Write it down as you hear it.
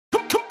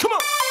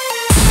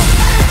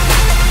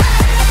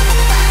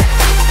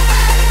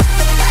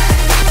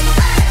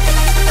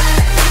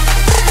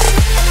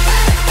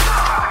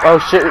Oh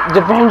shit,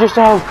 defend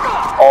yourself!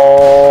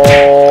 Oh!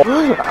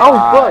 Oh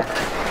fuck!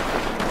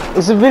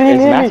 A civilian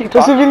hit me!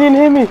 A civilian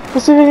hit me! A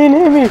civilian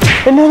hit me!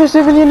 Another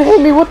civilian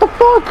hit me! What the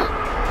fuck?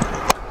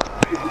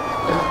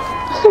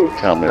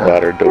 Tell me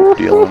about her dope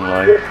dealing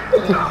life.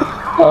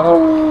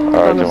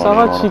 Alright,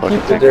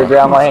 Dude,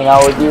 I'm gonna hang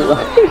out with you.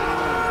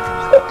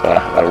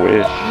 I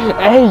wish.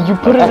 Hey, you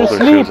put her to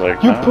sleep!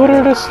 Like, you put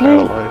her to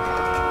sleep!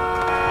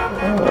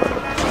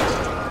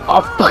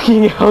 Oh,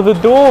 fucking hell, the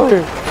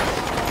door!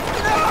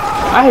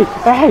 Hey,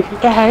 hey,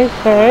 hey,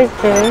 hey,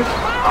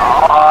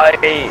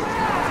 hey!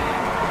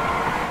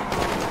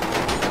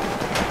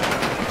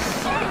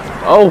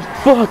 Oh,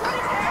 fuck!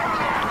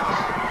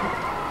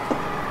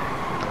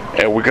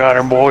 Hey, we got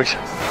him, boys.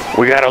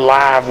 We got a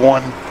live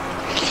one.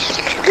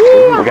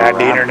 We got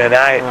dinner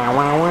tonight.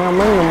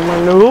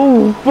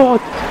 Oh,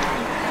 fuck!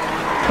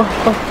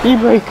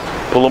 E-brake!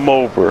 Pull him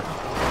over.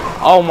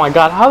 Oh my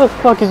god, how the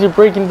fuck is your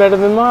braking better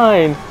than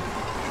mine?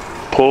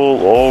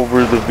 Pull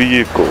over the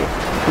vehicle.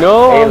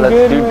 No, hey, I'm let's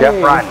good. do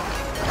Death Run.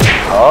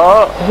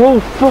 Oh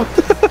fuck!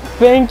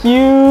 Thank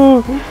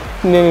you.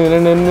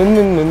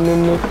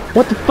 No.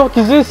 What the fuck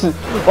is this?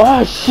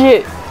 Oh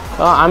shit!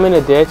 I'm in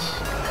a ditch.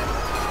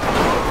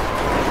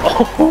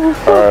 Oh.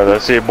 Alright,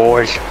 that's it,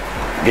 boys.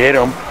 Get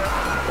him.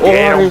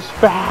 Orange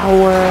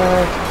power.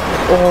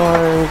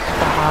 Orange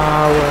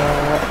power.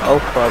 Oh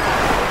fuck!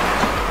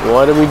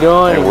 What are we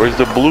doing? Hey, where's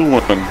the blue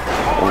one?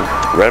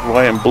 Red,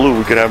 white, and blue.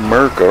 We could have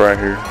Merca right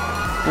here.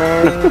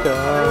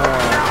 Merca.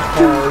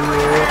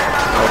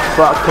 Oh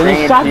fuck! Can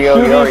you stop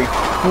shooting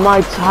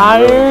my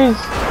tires?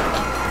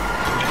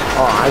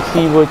 Oh, I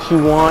see what you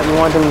want. You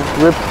want them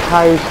ripped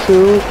tires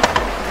too?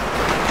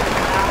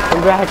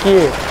 Come back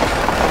here.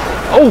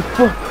 Oh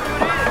fuck!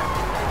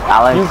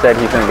 Alan said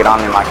he's gonna get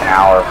on in like an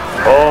hour.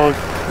 Oh,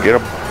 get a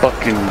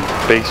fucking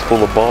face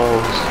full of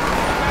balls.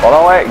 Hold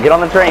on, wait. Get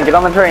on the train. Get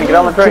on the train. Get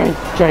on the train.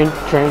 Train.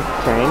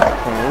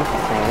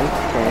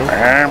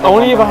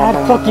 Only if I had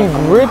fucking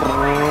grip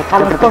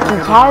on my fucking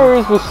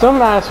tires, but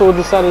some asshole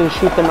decided to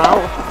shoot them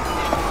out.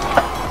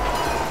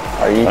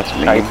 Are you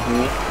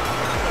mean?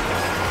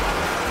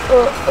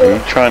 Are you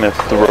trying to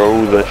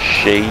throw the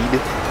shade?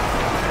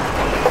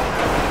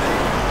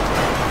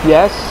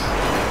 Yes.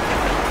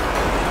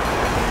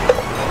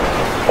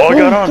 Oh, I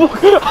got on.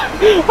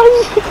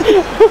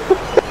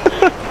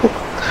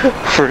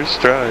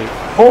 First try.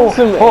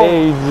 Some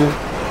AIDS.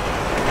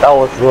 That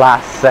was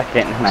last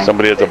second.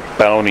 Somebody has a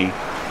bounty.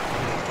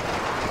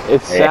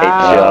 It's sad.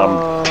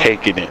 I'm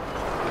taking it.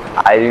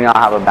 I do not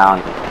have a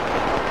bounty.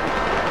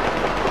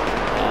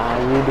 Yeah,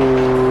 you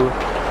do.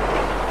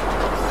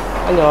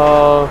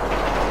 Hello.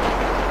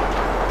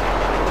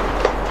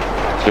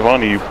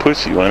 Giovanni, you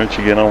pussy. Why don't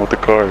you get on with the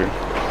car?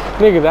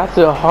 Nigga, that's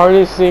the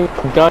hardest thing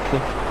done.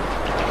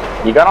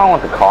 You got on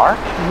with the car?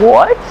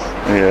 What?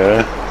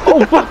 Yeah.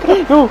 Oh fuck!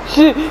 No!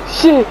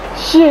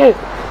 Shit!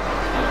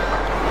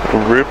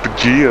 Rip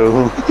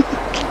Geo.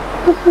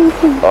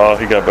 Oh,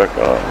 he got back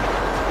on.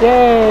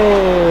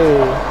 Yay!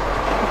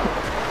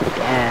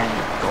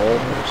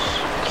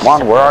 Come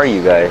on, where are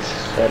you guys?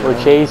 We're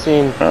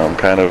chasing. I'm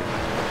kind of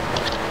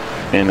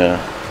in a...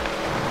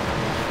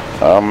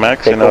 I'm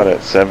maxing out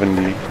at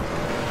 70.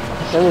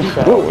 I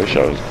wish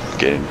I was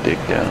getting dick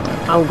down.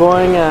 I'm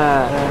going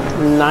at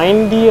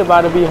 90,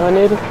 about to be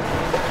 100.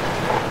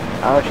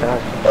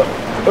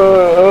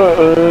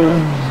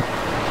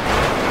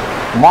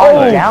 Come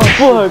on,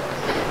 fuck!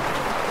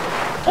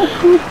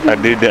 I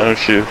did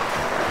downshift.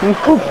 No,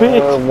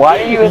 bitch. Why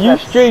are you in that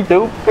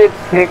stupid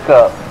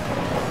pickup?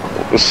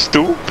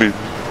 Stupid.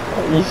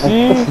 You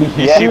see?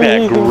 You see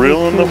that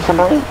grill in the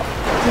front?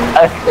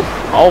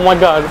 Oh my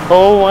god.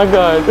 Oh my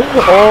god.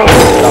 Oh.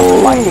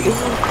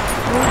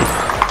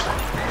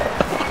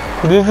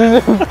 This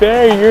isn't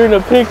fair. You're in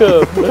a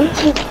pickup.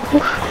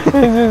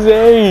 This is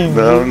AIDS.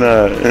 No, I'm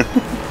not.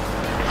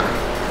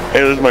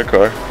 Hey, there's my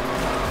car.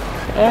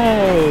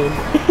 Hey.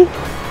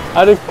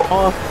 How did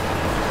off?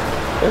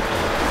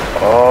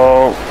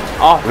 Oh.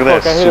 Oh, look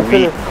at that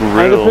sweet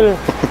grill.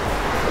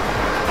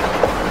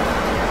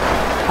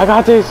 I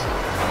got this.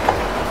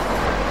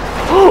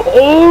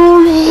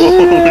 Oh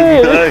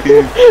shit!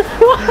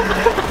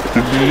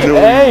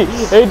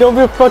 Nice. Hey, don't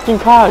be a fucking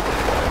cock.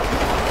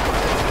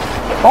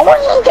 Oh, what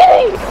are you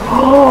getting?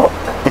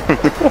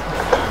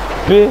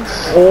 Bitch.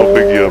 I'll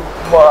pick you up.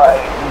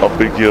 I'll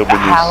pick you up in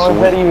this How is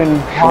that even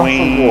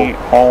sweet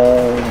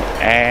home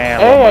Alabama.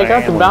 Hey, I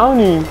got the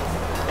bounty.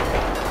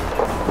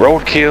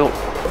 Roadkill.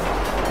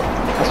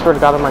 I swear to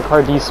God, if my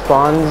car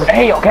despawns.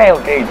 Hey, okay,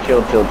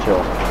 chill. I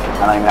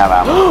don't even have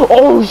ammo.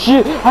 Oh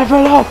shit! I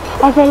fell off!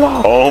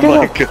 Oh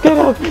my god. Get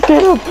up!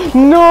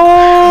 No!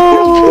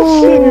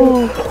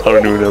 I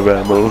don't even have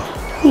ammo.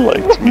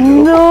 Lights me up.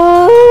 No!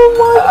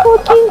 My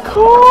fucking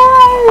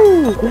car!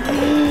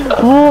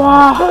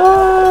 Why?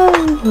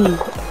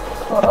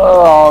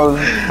 Oh,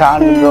 it's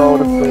time to go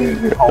to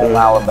home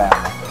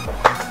Alabama.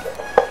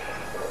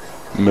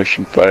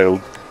 Mission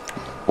failed.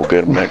 We'll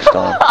get him next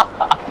time.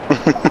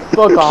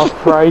 Fuck off,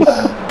 Price.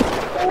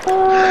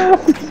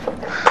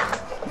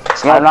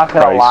 It's not I'm not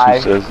gonna Price lie.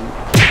 who says it.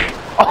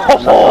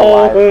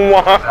 Oh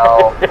my!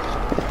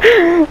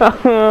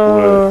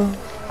 No.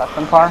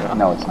 Custom car?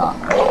 No, it's not.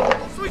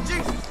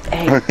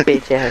 Hey,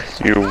 bitch ass.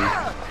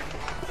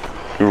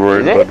 You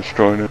worried about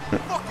destroying it?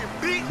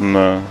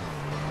 Nah.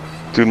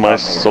 Dude, my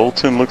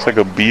Sultan looks like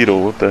a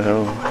beetle. What the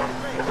hell?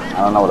 I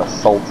don't know what a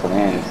Sultan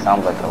is. It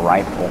sounds like a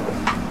rifle.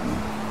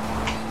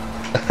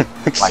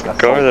 It's like the a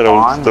car that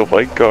owns the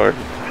white car.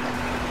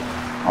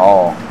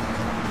 Oh.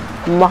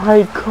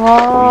 My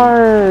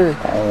car!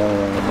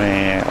 Oh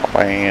man,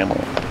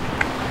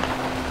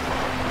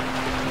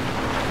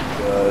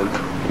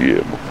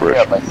 yeah, my fresh.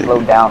 Yeah, but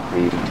slow down for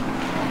you.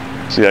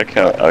 See, I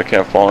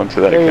can't fall into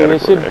that Hey,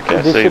 category. I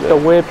can't this say shit that. the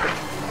whip.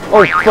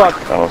 Oh fuck!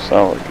 I don't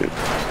sound like it.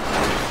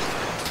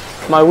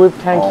 My whip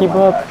can't keep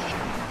up. Gosh.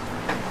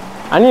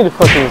 I need to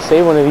fucking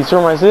save one of these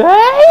for myself.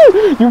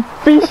 Hey! You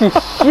piece of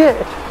shit!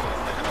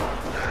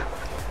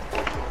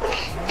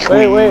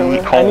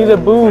 Wait. I need a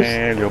boost.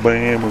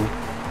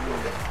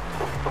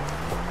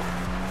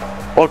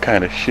 What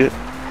kind of shit?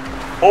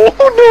 Oh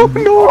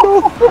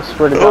no! I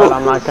swear to God,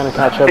 I'm not gonna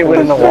catch up. It went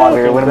in the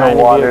water. It went in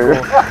the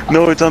water.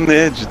 No, it's on the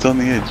edge. It's on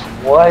the edge.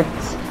 What?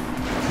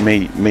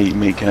 Mate,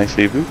 can I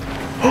save you?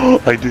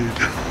 I did.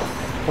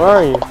 Where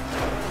are you?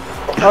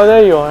 Oh,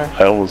 there you are.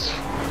 I almost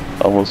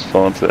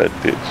fell into that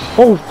ditch.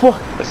 Oh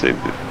fuck! I saved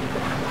it.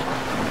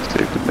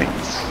 Saved the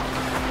mates.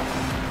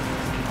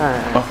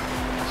 Alright.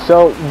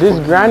 So this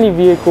granny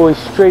vehicle is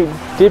straight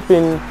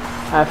dipping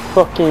at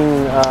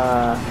fucking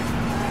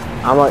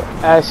I'm gonna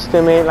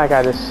estimate like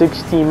at a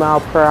 60 mile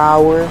per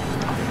hour.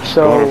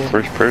 So Go to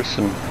first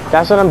person.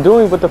 that's what I'm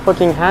doing, but the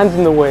fucking hand's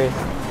in the way.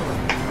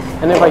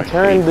 And if I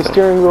turn, the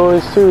steering wheel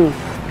is too.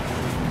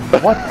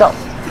 What the?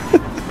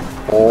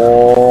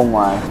 Oh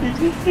my.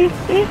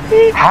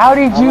 How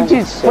did you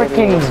just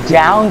freaking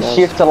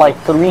downshift to like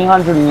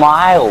 300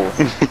 miles?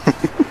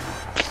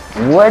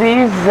 What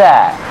is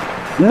that?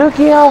 Look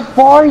at how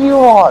far you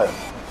are.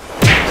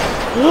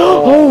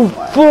 Oh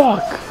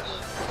fuck!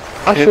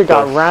 I should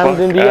got rammed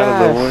in the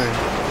ass.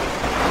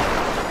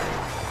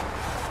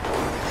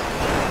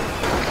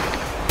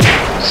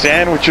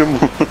 Sandwich him.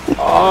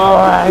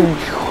 Oh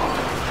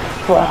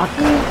fuck!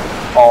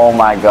 Oh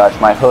my gosh,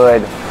 my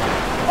hood.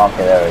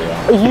 Okay, there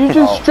we go. You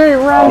just straight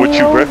rammed What me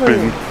you over.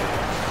 repping?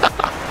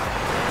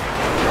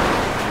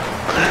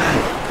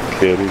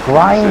 Kidding.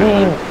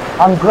 Grinding.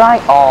 I'm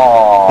grinding.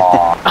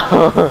 Oh.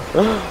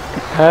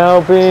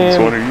 Help Since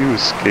him. when are you a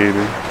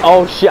skater?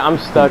 Oh shit, I'm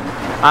stuck.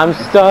 I'm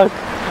stuck.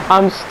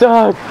 I'm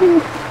stuck.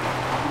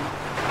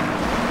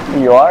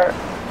 You are?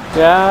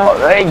 Yeah.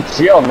 Oh, hey,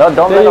 chill. No,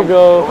 don't There let you him.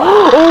 go.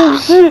 Oh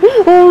shit.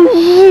 Oh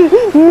shit.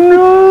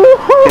 No.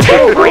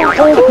 Oh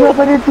crap,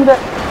 I didn't do that.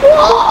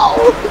 No.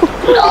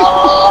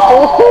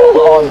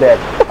 Oh, I'm dead.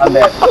 I'm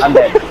dead.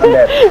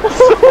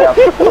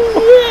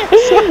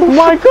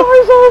 My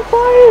car's on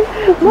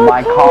fire.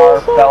 My car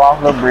fell off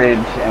the bridge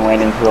and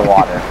went into the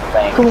water.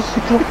 Thanks. Come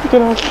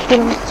on,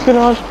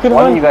 get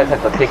One of on. you guys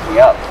have to pick me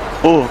up.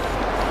 Oh,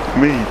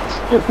 me.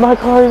 My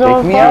car's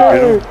on me up.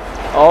 fire.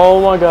 Oh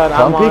my god,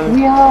 Come I'm pick on.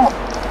 me up.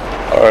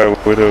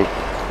 Alright, wait up.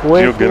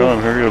 Wait, Gio, get on,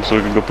 hurry up so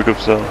we can go pick up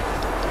Sal.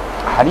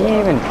 How do you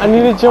even? I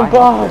need to jump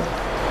off.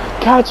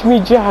 Catch me,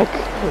 Jack.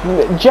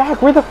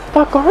 Jack, where the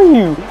fuck are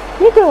you?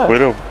 Nigga.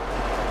 Wait up.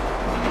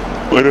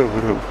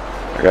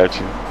 I got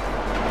you.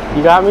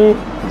 You got me?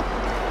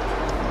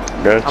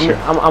 Got you.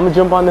 I'm gonna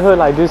jump on the hood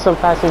like this, some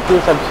Fast and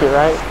Furious type of shit,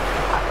 right?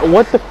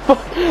 What the fuck?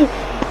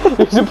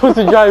 You're supposed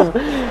to drive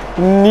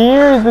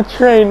near the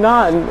train,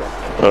 not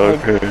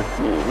Okay.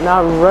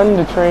 not run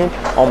the train.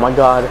 Oh my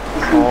god.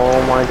 Oh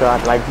my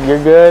god. Like you're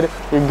good.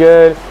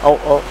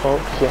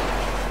 Oh shit.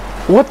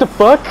 What the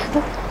fuck?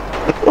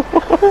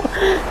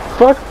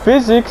 Fuck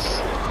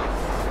physics.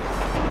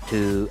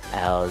 2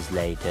 hours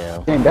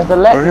later. Dang, that's a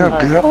lesson. Hurry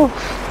up, get off.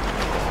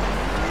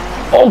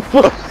 Oh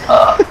fuck.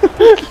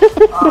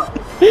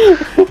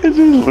 It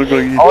just looked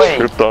like you wait.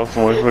 tripped off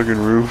my fucking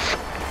roof.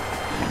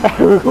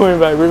 We're going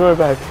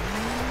back.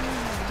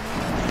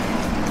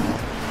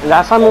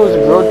 Last time it was a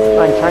girl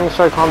like trying to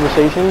start a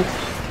conversation.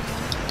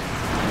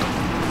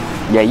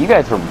 Yeah, you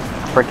guys were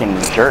freaking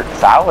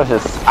jerks.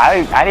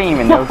 I didn't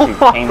even know she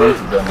came into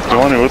them.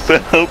 Johnny, what the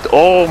hell?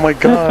 Oh my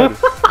god.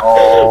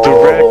 Oh,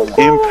 Direct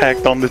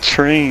impact on the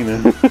train.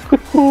 I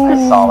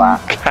saw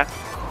that.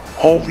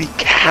 Holy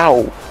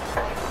cow.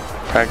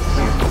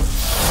 Practicing.